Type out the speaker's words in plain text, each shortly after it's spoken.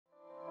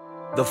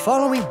The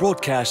following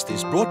broadcast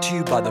is brought to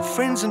you by the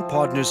friends and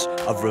partners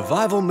of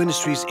Revival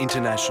Ministries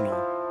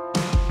International.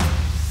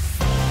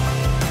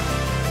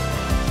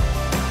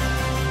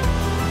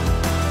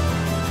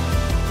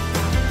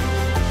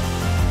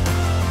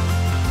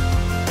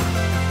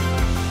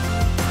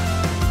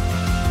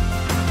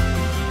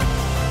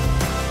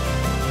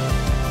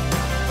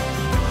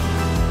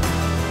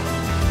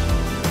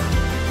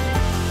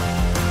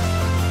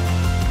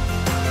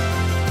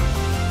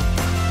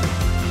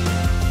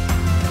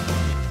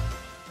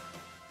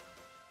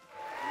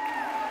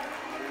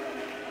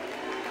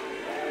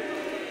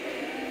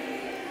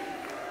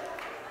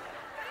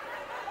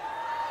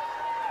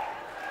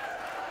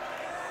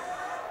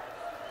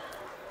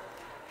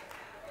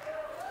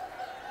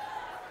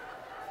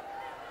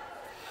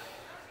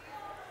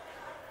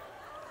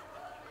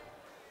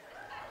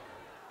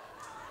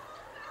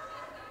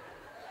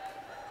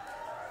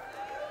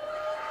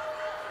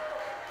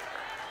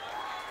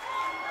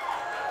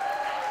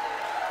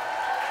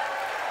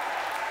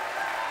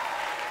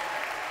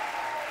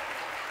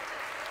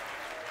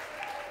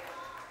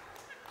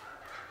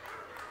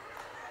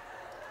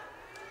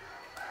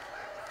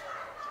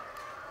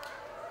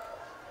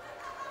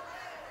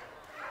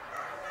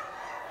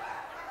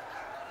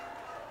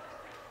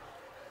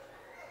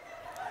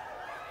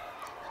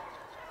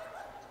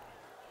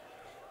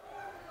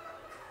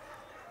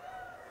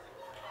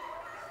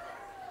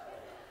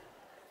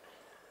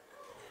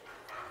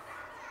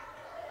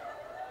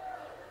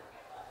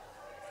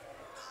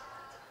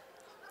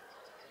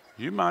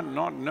 You might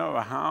not know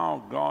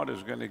how God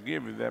is going to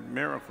give you that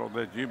miracle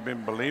that you've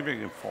been believing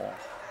Him for.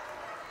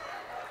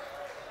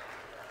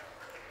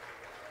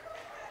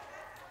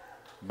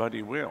 But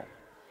He will.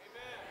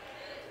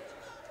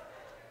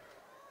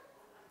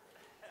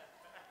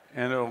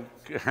 And it'll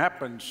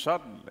happen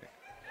suddenly.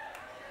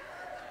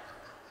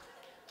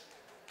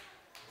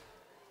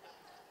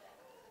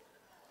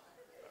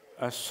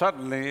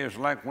 Suddenly is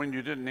like when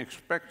you didn't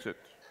expect it.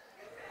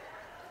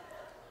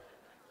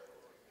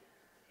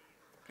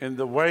 In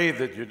the way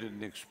that you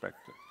didn't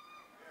expect it.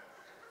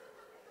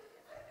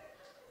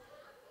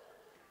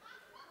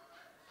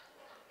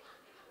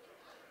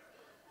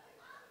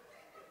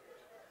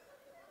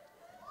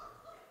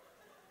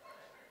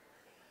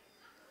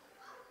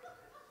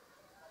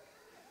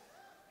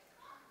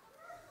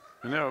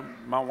 You know,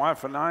 my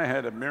wife and I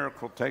had a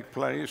miracle take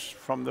place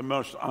from the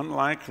most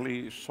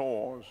unlikely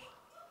source.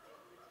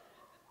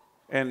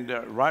 And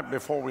right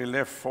before we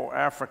left for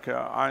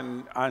Africa,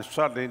 I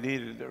suddenly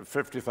needed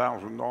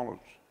 $50,000.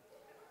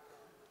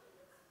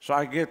 So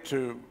I get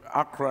to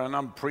Accra and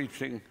I'm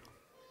preaching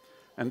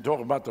and talk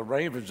about the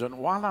ravens. And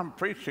while I'm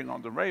preaching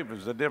on the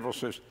ravens, the devil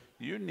says,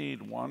 you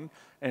need one.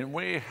 And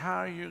how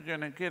are you going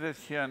to get it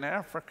here in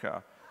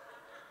Africa?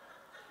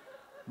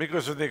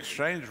 Because the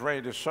exchange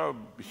rate is so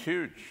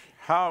huge.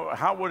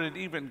 How would it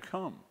even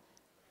come?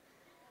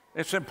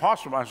 It's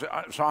impossible. I said,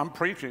 so I'm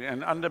preaching,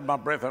 and under my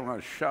breath, I'm going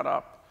to shut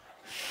up.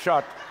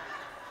 Shut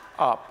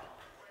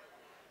up.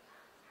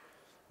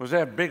 Was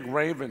there big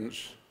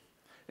ravens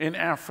in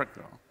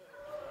Africa?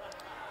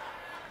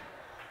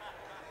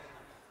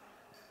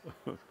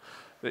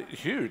 They're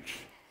huge.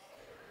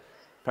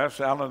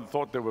 Pastor Allen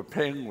thought they were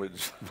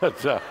penguins, but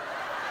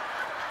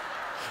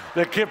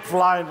they kept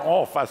flying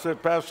off. I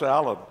said, Pastor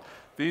Allen,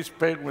 these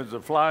penguins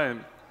are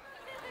flying.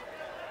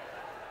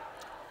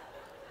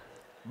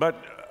 But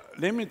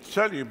let me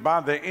tell you, by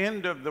the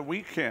end of the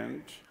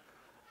weekend,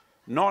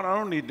 not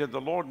only did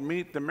the Lord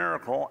meet the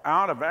miracle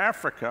out of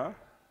Africa,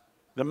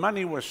 the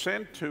money was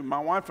sent to my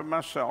wife and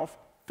myself,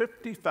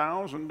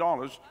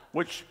 $50,000,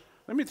 which,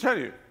 let me tell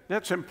you,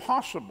 that's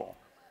impossible.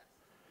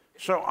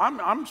 So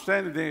I'm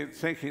standing there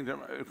thinking,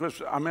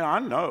 because I mean, I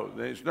know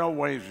there's no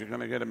ways you're going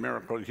to get a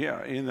miracle here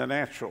in the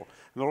natural.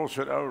 And the Lord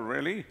said, oh,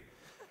 really?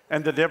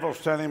 And the devil's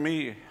telling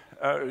me,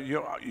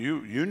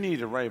 you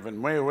need a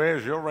raven.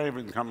 Where's your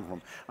raven coming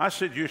from? I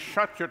said, you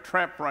shut your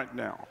trap right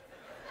now.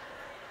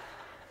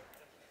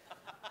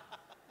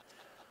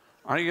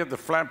 I hear the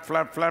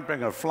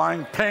flapping of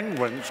flying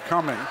penguins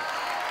coming,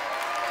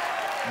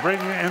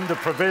 bringing in the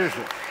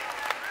provision.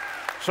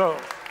 So,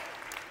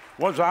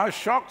 was I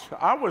shocked?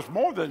 I was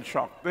more than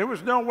shocked. There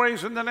was no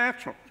ways in the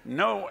natural.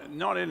 No,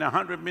 not in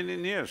 100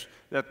 million years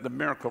that the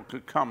miracle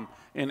could come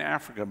in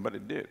Africa, but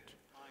it did.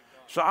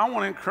 So I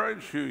want to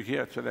encourage you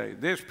here today.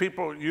 There's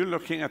people, you're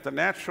looking at the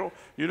natural,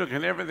 you're looking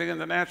at everything in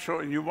the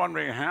natural, and you're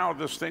wondering how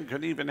this thing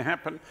could even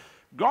happen.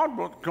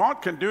 God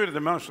can do it in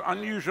the most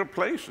unusual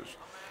places.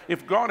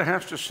 If God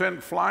has to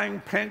send flying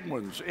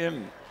penguins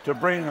in to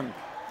bring in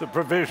the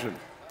provision,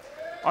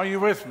 are you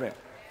with me?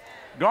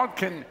 God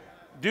can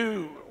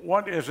do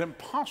what is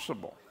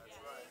impossible.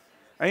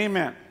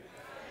 Amen.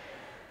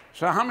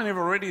 So how many have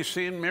already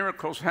seen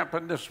miracles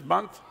happen this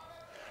month?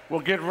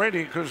 Well, get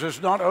ready because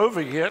it's not over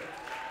yet.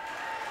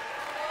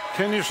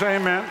 Can you say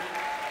amen?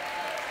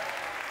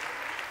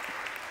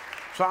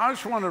 So I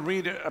just want to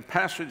read a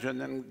passage and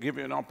then give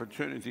you an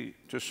opportunity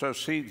to sow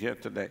seed here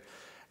today.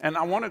 And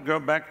I want to go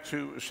back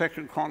to 2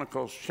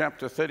 Chronicles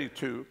chapter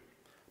 32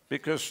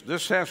 because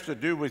this has to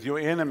do with your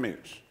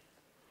enemies.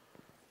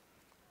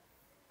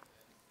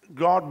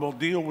 God will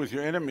deal with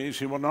your enemies.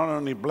 He will not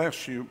only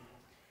bless you,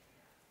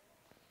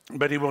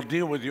 but he will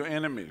deal with your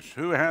enemies.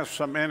 Who has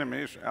some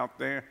enemies out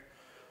there?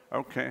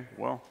 Okay,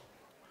 well,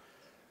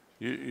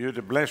 you're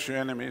to bless your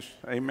enemies.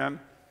 Amen.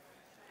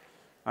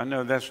 I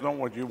know that's not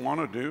what you want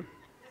to do.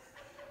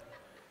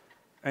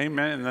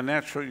 Amen. In the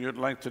natural, you'd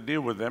like to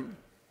deal with them.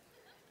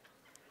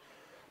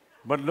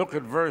 But look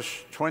at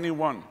verse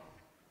 21.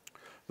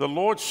 The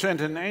Lord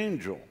sent an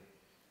angel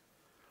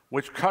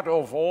which cut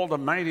off all the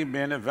mighty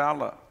men of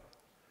valor.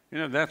 You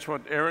know, that's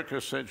what Erica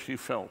said she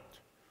felt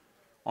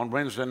on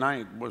Wednesday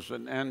night, was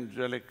an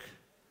angelic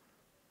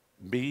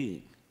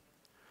being.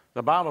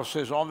 The Bible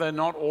says, are there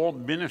not all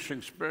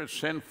ministering spirits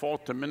sent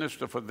forth to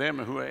minister for them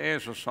who are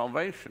heirs of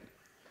salvation?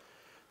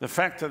 The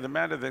fact of the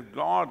matter that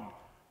God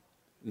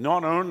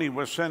not only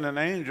will send an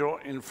angel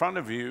in front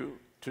of you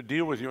to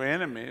deal with your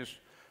enemies,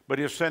 but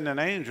he'll send an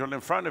angel in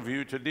front of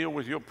you to deal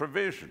with your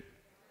provision.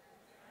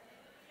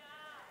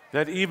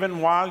 That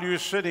even while you're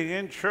sitting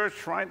in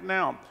church right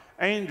now,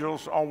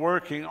 angels are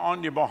working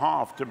on your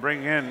behalf to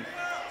bring in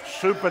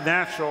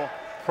supernatural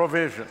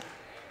provision.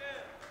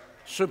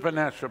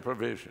 Supernatural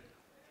provision.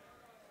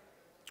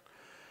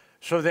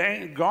 So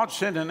God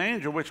sent an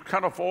angel which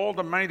cut off all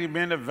the mighty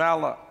men of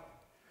valor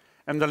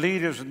and the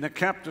leaders and the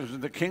captains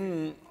and the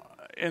king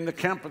in the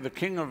camp of the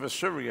king of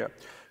Assyria.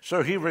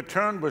 So he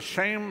returned with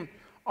shame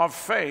of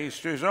face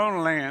to his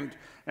own land,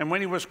 and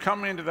when he was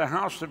come into the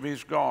house of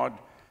his God,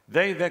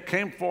 they that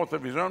came forth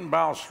of his own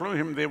bowels slew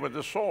him there with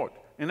the sword.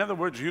 In other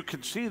words, you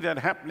can see that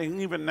happening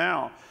even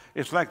now.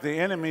 It's like the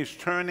enemy's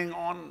turning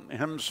on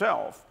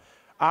himself.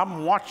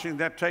 I'm watching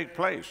that take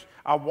place.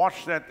 I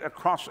watched that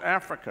across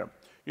Africa.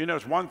 You know,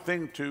 it's one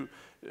thing to,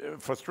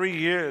 for 3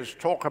 years,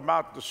 talk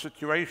about the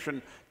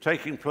situation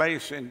taking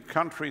place in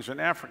countries in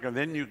Africa.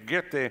 Then you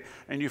get there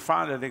and you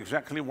find out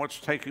exactly what's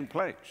taking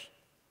place.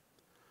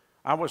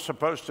 I was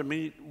supposed to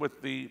meet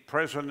with the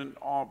president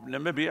of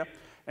Namibia,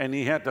 and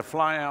he had to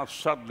fly out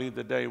suddenly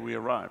the day we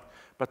arrived.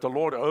 But the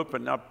Lord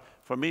opened up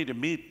for me to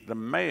meet the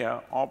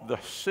mayor of the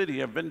city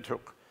of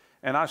Windhoek,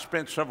 and I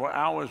spent several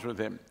hours with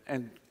him.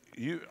 And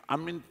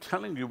I'm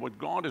telling you, what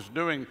God is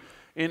doing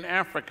in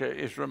Africa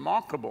is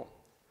remarkable.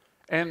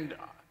 And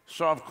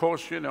so, of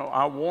course, you know,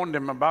 I warned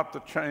him about the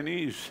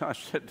Chinese. I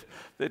said,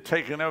 they're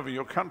taking over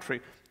your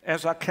country.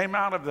 As I came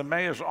out of the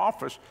mayor's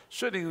office,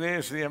 sitting there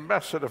is the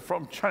ambassador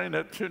from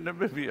China to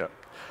Namibia.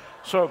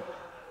 So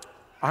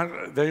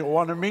they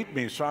want to meet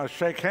me, so I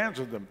shake hands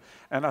with them.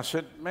 And I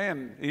said,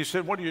 man, he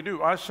said, what do you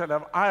do? I said,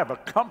 I have a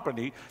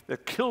company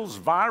that kills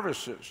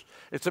viruses.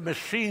 It's a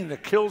machine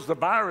that kills the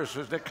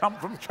viruses that come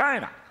from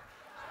China.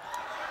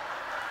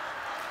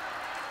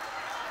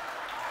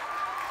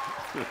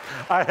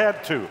 I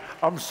had to.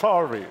 I'm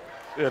sorry,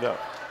 you know.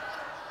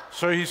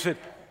 So he said,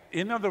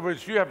 in other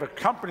words, you have a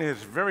company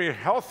that's a very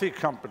healthy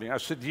company. I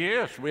said,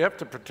 yes, we have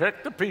to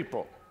protect the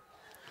people.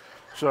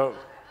 So,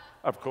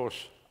 of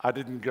course, I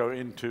didn't go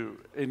into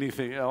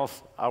anything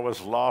else. I was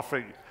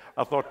laughing.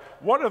 I thought,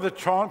 what are the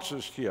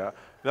chances here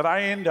that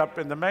I end up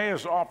in the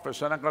mayor's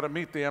office and I've got to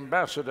meet the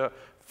ambassador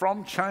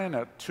from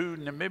China to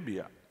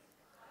Namibia?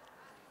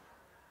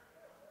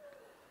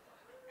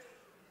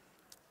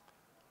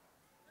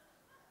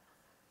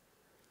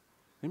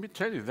 Let me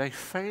tell you, they're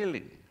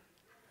failing.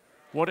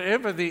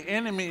 Whatever the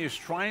enemy is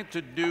trying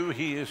to do,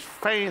 he is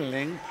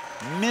failing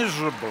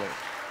miserably.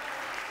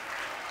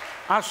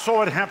 I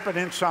saw it happen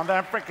in South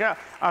Africa.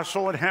 I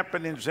saw it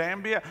happen in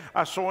Zambia.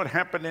 I saw it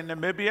happen in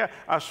Namibia.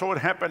 I saw it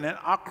happen in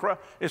Accra.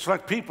 It's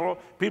like people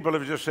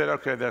have just said,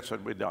 okay, that's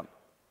it, we're done.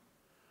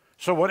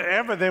 So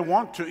whatever they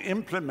want to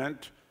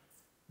implement,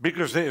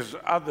 because there's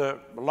other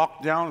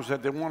lockdowns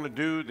that they want to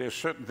do, there's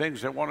certain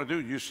things they want to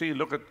do. You see,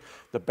 look at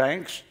the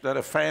banks that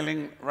are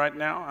failing right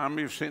now. How many of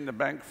you have seen the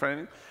bank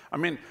failing? I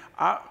mean,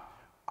 I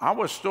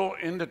was still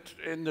in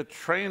the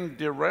train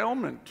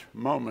derailment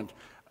moment.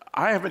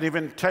 I haven't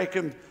even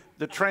taken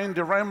the train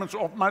derailments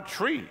off my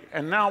tree,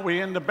 and now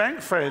we're in the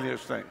bank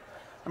failures thing.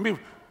 I mean,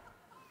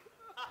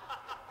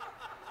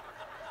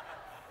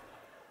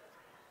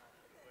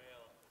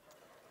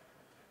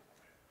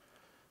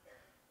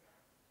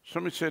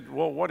 somebody said,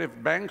 well, what if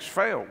banks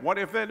fail? What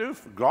if they do?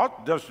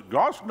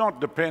 God's not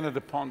dependent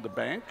upon the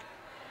bank.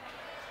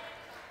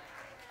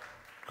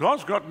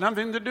 God's got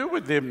nothing to do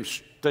with them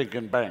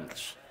stinking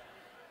banks.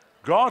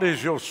 God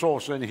is your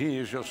source and he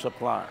is your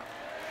supplier.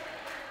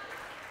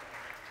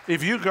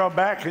 If you go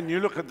back and you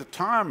look at the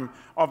time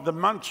of the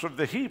months of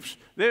the heaps,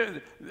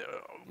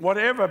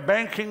 whatever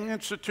banking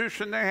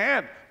institution they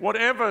had,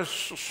 whatever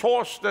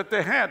source that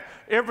they had,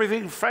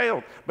 everything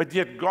failed. But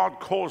yet God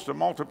caused the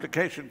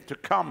multiplication to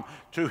come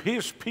to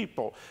his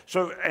people.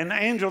 So an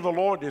angel of the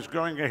Lord is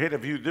going ahead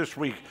of you this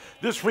week.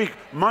 This week,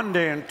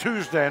 Monday and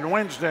Tuesday and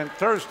Wednesday and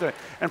Thursday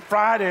and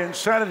Friday and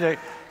Saturday,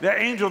 the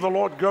angel of the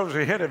Lord goes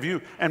ahead of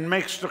you and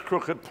makes the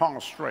crooked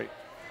path straight.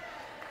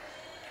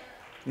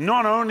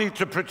 Not only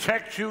to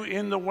protect you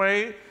in the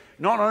way,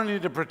 not only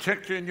to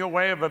protect you in your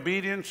way of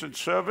obedience and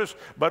service,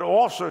 but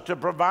also to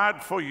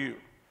provide for you.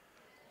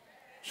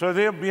 So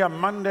there'll be a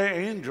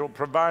Monday angel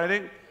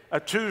providing, a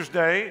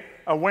Tuesday,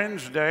 a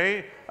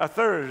Wednesday, a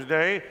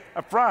Thursday,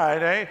 a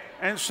Friday,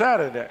 and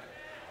Saturday.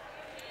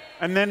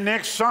 And then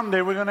next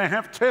Sunday, we're going to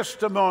have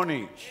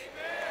testimonies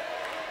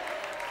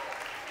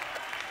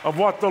of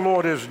what the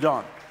Lord has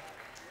done.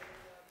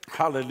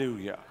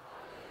 Hallelujah.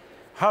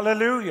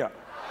 Hallelujah.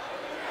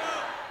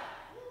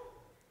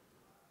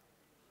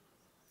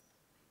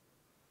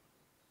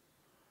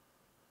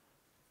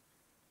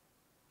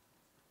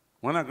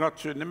 When I got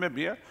to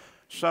Namibia,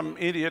 some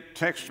idiot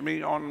texted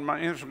me on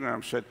my Instagram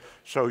and said,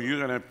 so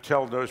you're going to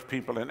tell those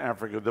people in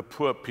Africa, the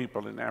poor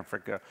people in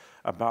Africa,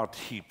 about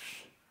heaps.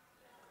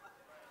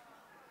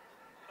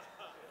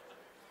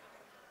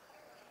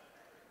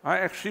 I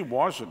actually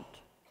wasn't.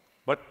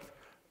 But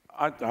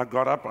I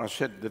got up and I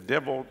said, the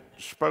devil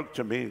spoke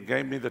to me and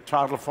gave me the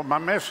title for my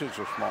message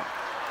this morning.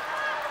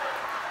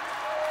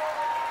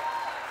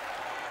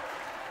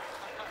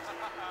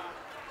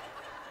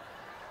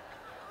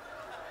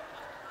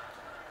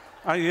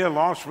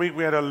 Last week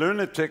we had a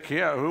lunatic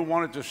here who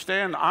wanted to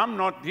stand. I'm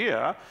not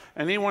here,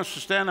 and he wants to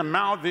stand and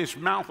mouth his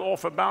mouth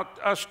off about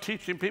us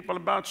teaching people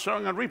about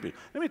sowing and reaping.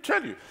 Let me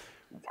tell you,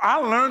 I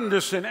learned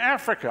this in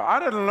Africa. I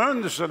didn't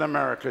learn this in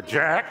America,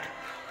 Jack.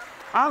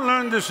 I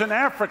learned this in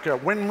Africa.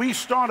 When we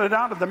started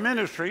out of the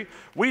ministry,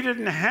 we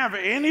didn't have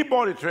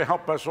anybody to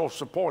help us or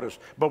support us,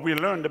 but we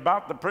learned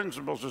about the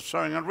principles of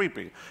sowing and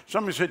reaping.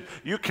 Somebody said,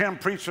 you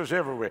can't preach this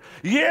everywhere.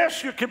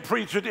 Yes, you can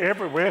preach it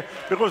everywhere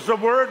because the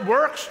word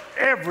works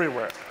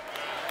everywhere.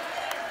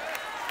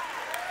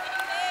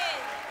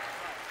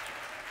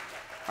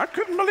 I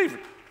couldn't believe it.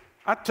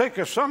 I'd take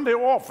a Sunday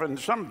off and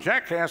some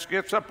jackass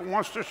gets up and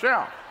wants to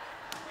shout.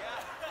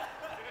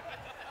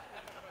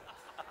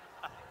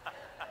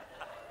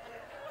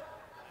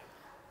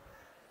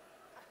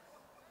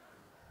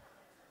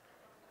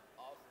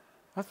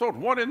 I thought,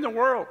 what in the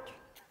world?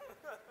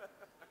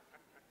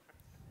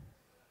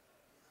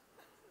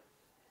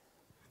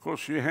 Of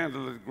course, you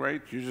handled it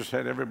great. You just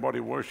had everybody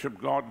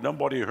worship God.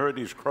 Nobody heard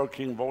his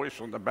croaking voice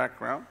in the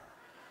background.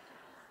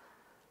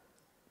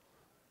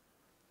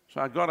 So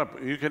I got up.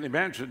 You can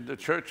imagine the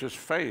church's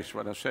face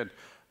when I said,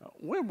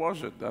 where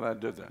was it that I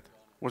did that?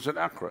 Was it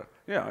Accra?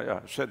 Yeah.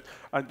 I said,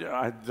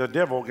 the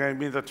devil gave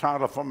me the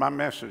title for my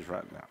message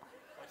right now.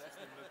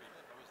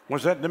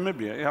 Was that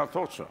Namibia? Yeah, I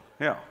thought so.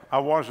 Yeah, I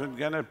wasn't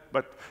going to,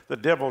 but the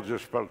devil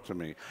just spoke to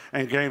me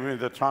and gave me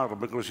the title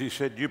because he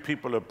said, you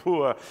people are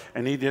poor,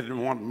 and he didn't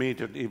want me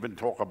to even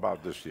talk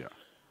about this here.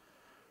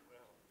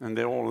 And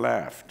they all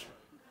laughed.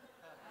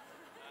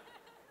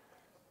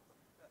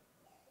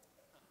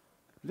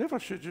 The devil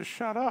should just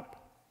shut up.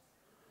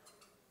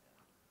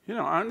 You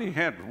know, I only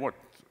had,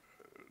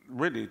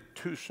 really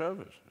 2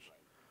 services.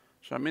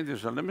 So, I mean,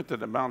 there's a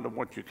limited amount of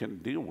what you can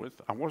deal with.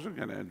 I wasn't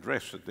going to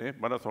address it there,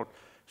 but I thought,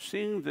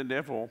 seeing the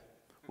devil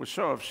was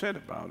so upset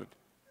about it.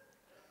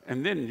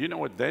 And then, you know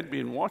what, they'd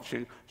been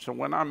watching, so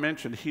when I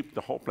mentioned heap,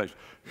 the whole place,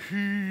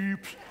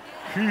 heaps,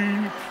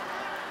 heaps.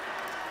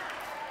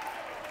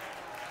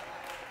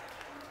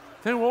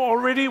 They were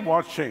already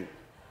watching.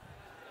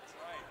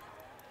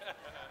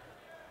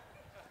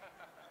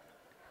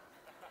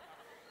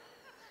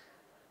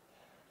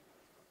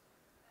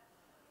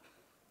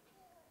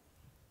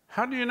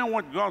 How do you know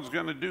what God's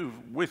going to do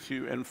with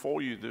you and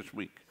for you this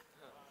week?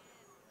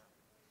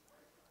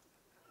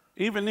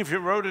 Even if you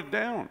wrote it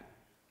down,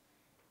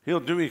 he'll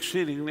do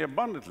exceedingly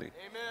abundantly.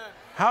 Amen.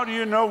 How do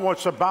you know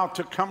what's about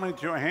to come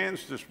into your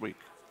hands this week?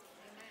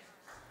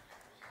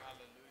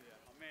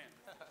 Amen.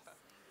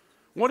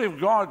 What if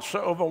God so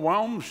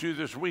overwhelms you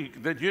this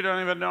week that you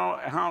don't even know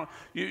how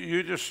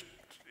you just...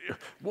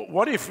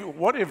 What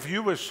if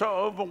you were so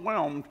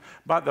overwhelmed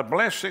by the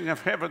blessing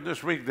of heaven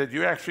this week that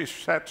you actually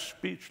sat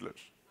speechless?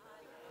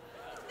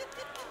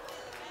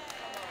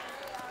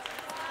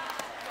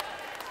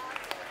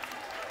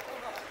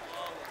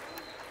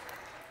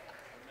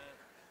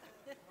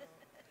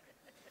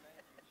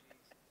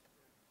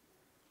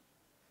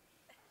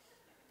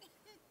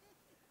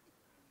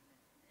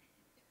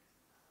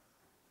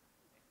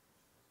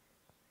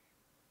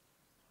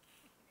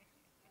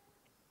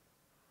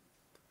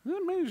 Isn't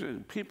it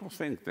amazing? People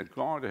think that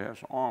God has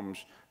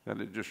arms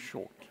that are just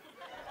short.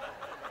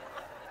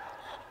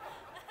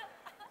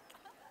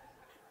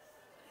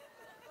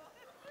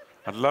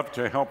 I'd love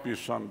to help you,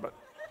 son, but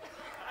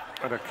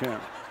I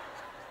can't.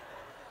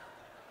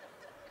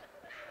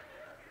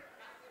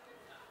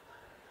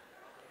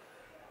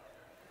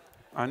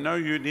 I know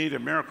you need a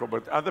miracle,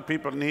 but other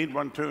people need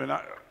one too, and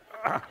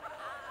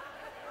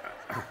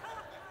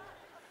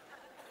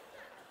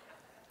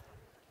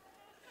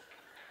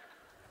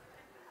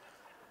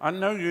I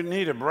know you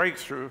need a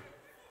breakthrough.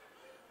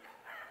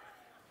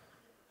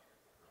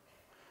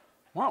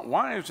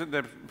 Why is it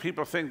that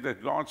people think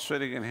that God's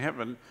sitting in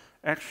heaven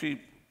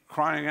actually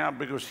crying out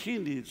because he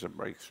needs a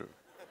breakthrough?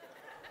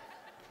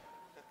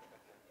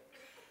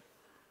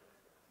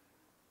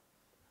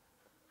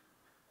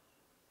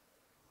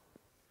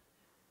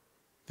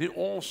 The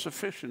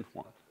all-sufficient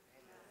one.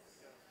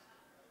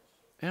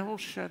 El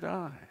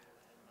Shaddai.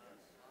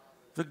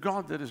 The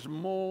God that is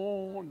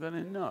more than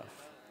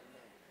enough.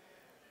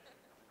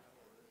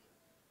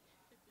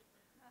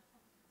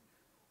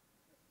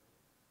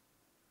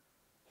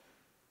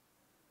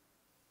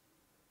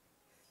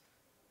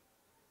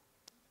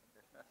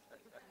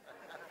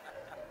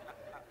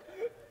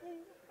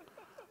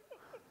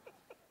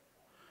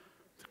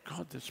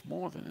 God, that's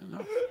more than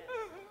enough.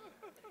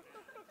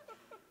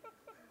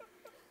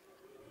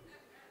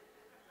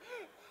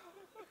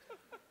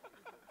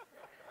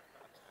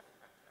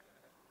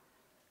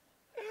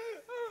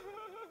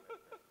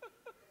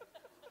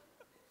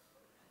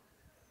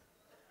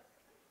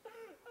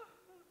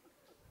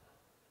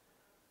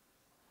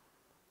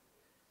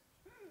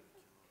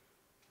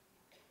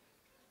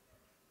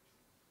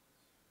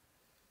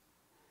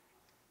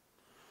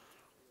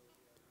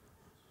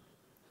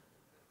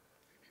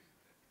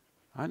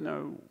 I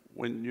know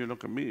when you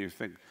look at me, you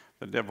think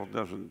the devil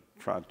doesn't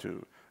try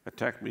to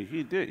attack me.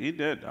 He did. He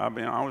did. I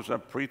mean, I was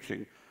up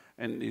preaching,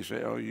 and he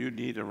said, "Oh, you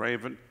need a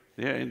raven?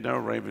 There ain't no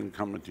raven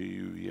coming to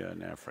you here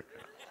in Africa."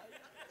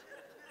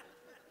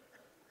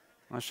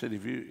 I said,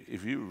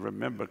 if you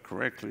remember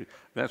correctly,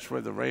 that's where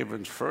the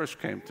ravens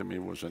first came to me,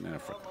 was in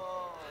Africa.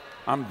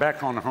 I'm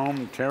back on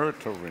home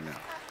territory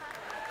now.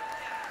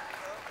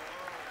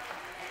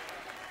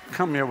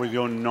 Come here with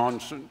your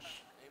nonsense.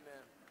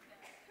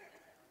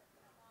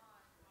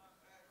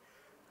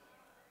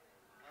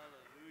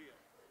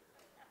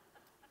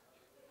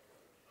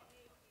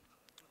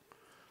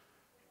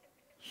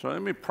 So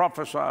let me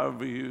prophesy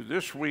over you.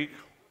 This week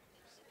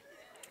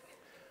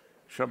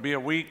shall be a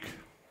week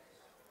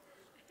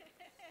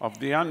of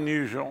the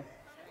unusual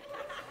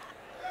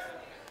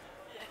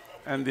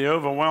and the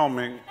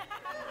overwhelming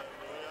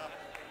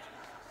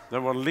that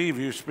will leave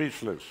you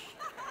speechless.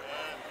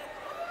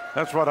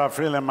 That's what I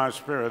feel in my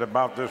spirit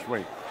about this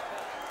week.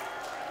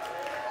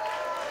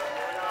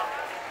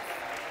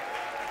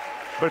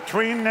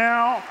 Between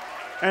now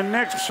and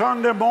next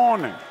Sunday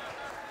morning,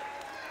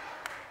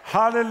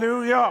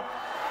 hallelujah.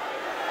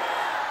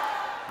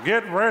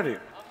 Get ready.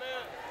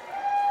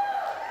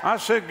 I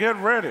said, get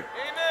ready. Amen.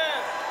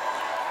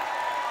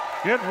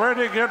 Get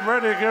ready, get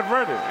ready, get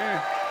ready.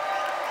 Yeah.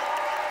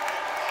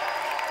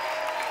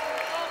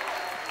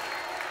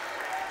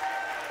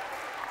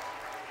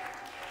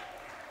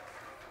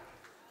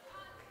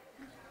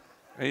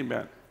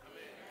 Amen.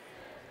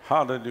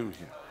 Hallelujah.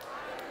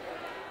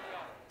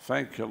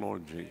 Thank you,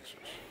 Lord Jesus.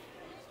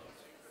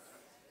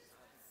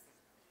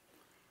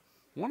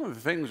 One of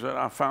the things that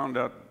I found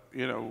out,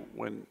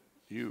 when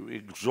you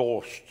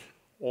exhaust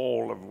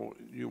all of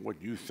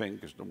what you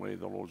think is the way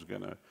the Lord's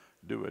going to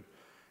do it,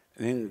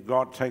 and then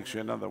God takes you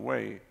another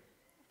way,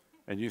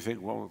 and you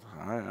think, well,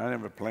 I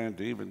never planned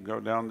to even go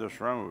down this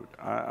road.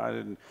 I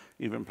didn't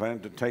even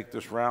plan to take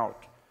this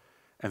route.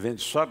 And then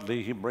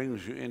suddenly he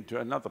brings you into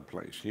another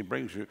place. He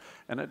brings you,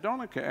 and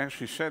Adonica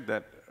actually said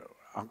that,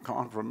 I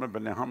can't remember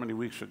now how many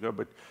weeks ago,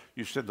 but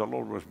you said the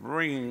Lord was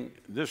bringing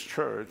this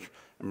church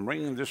and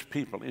bringing this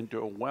people into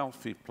a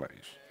wealthy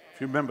place.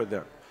 If you remember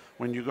that,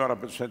 when you got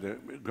up and said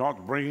that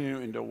God's bringing you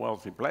into a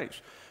wealthy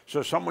place.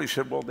 So somebody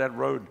said, well, that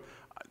road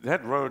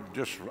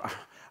just,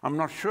 I'm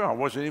not sure. I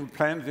wasn't even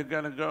planning to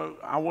go.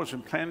 I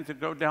wasn't planning to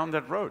go down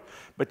that road.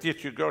 But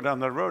yet you go down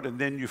that road, and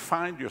then you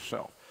find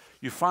yourself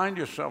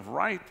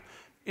right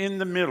in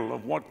the middle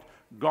of what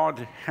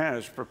God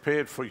has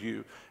prepared for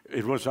you.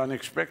 It was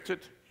unexpected.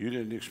 You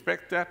didn't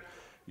expect that.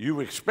 You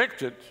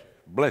expected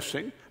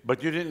blessing,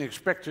 but you didn't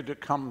expect it to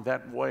come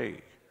that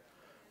way.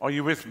 Are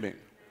you with me?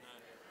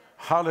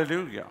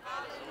 Hallelujah.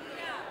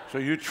 So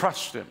you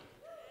trust him.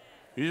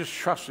 You just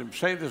trust him.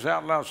 Say this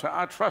out loud. Say,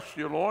 I trust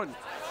you, Lord.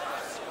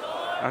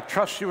 I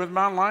trust you with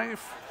my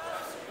life.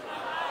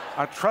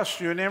 I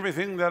trust you in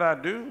everything that I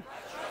do.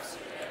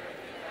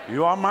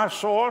 You are my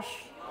source.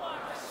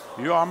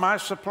 You are my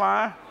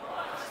supply.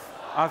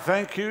 I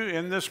thank you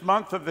in this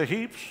month of the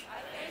heaps,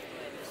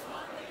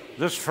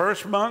 this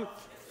first month,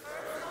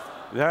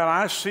 that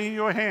I see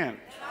your hand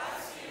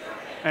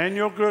and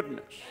your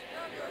goodness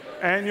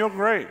and your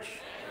grace,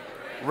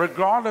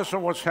 regardless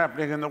of what's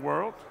happening in the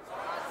world.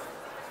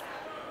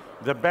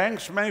 The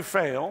banks may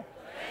fail,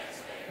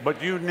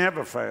 but you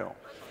never fail.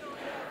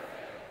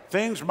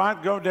 Things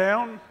might go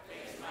down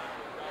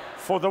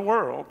for the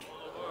world,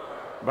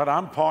 but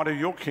I'm part of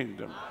your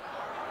kingdom.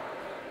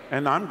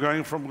 And I'm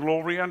going from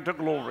glory unto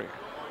glory.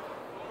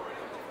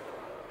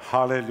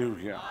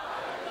 Hallelujah.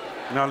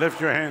 Now lift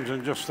your hands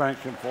and just thank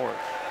him for it.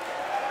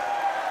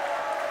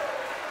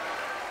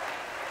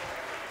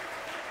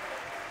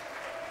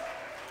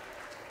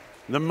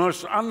 The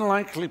most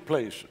unlikely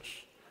places,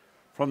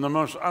 from the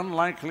most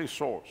unlikely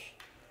source,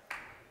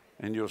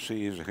 and you'll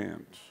see his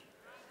hands.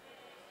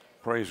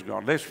 Praise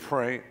God. Let's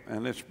pray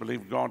and let's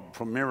believe God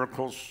for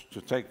miracles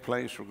to take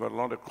place. We've got a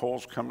lot of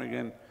calls coming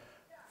in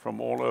from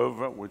all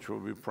over, which we'll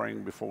be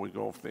praying before we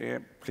go off the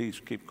air. Please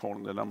keep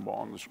calling the number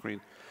on the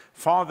screen.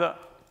 Father,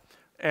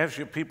 as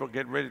your people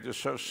get ready to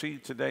sow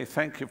seed today,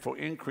 thank you for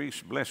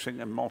increased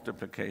blessing and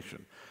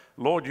multiplication.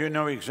 Lord, you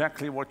know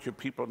exactly what your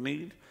people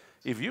need.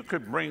 If you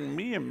could bring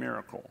me a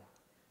miracle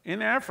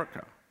in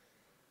Africa,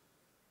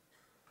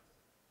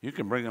 you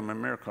can bring them a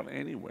miracle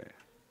anywhere.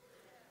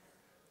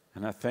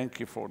 And I thank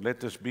you for it.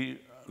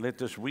 Let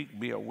this week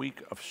be a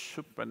week of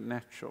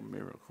supernatural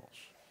miracles.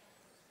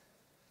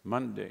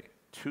 Monday,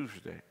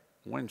 Tuesday,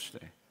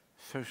 Wednesday,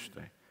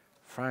 Thursday,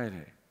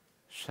 Friday,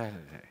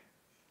 Saturday.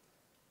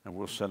 And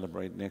we'll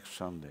celebrate next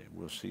Sunday.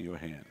 We'll see your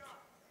hand.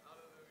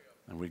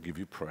 And we give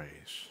you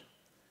praise.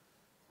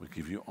 We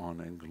give you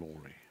honor and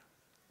glory.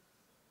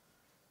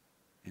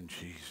 In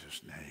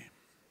Jesus' name.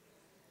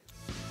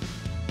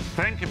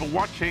 Thank you for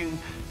watching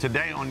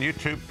today on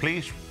YouTube.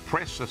 Please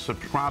press the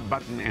subscribe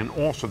button and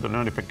also the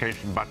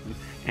notification button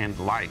and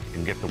like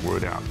and get the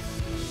word out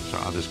so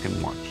others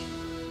can watch.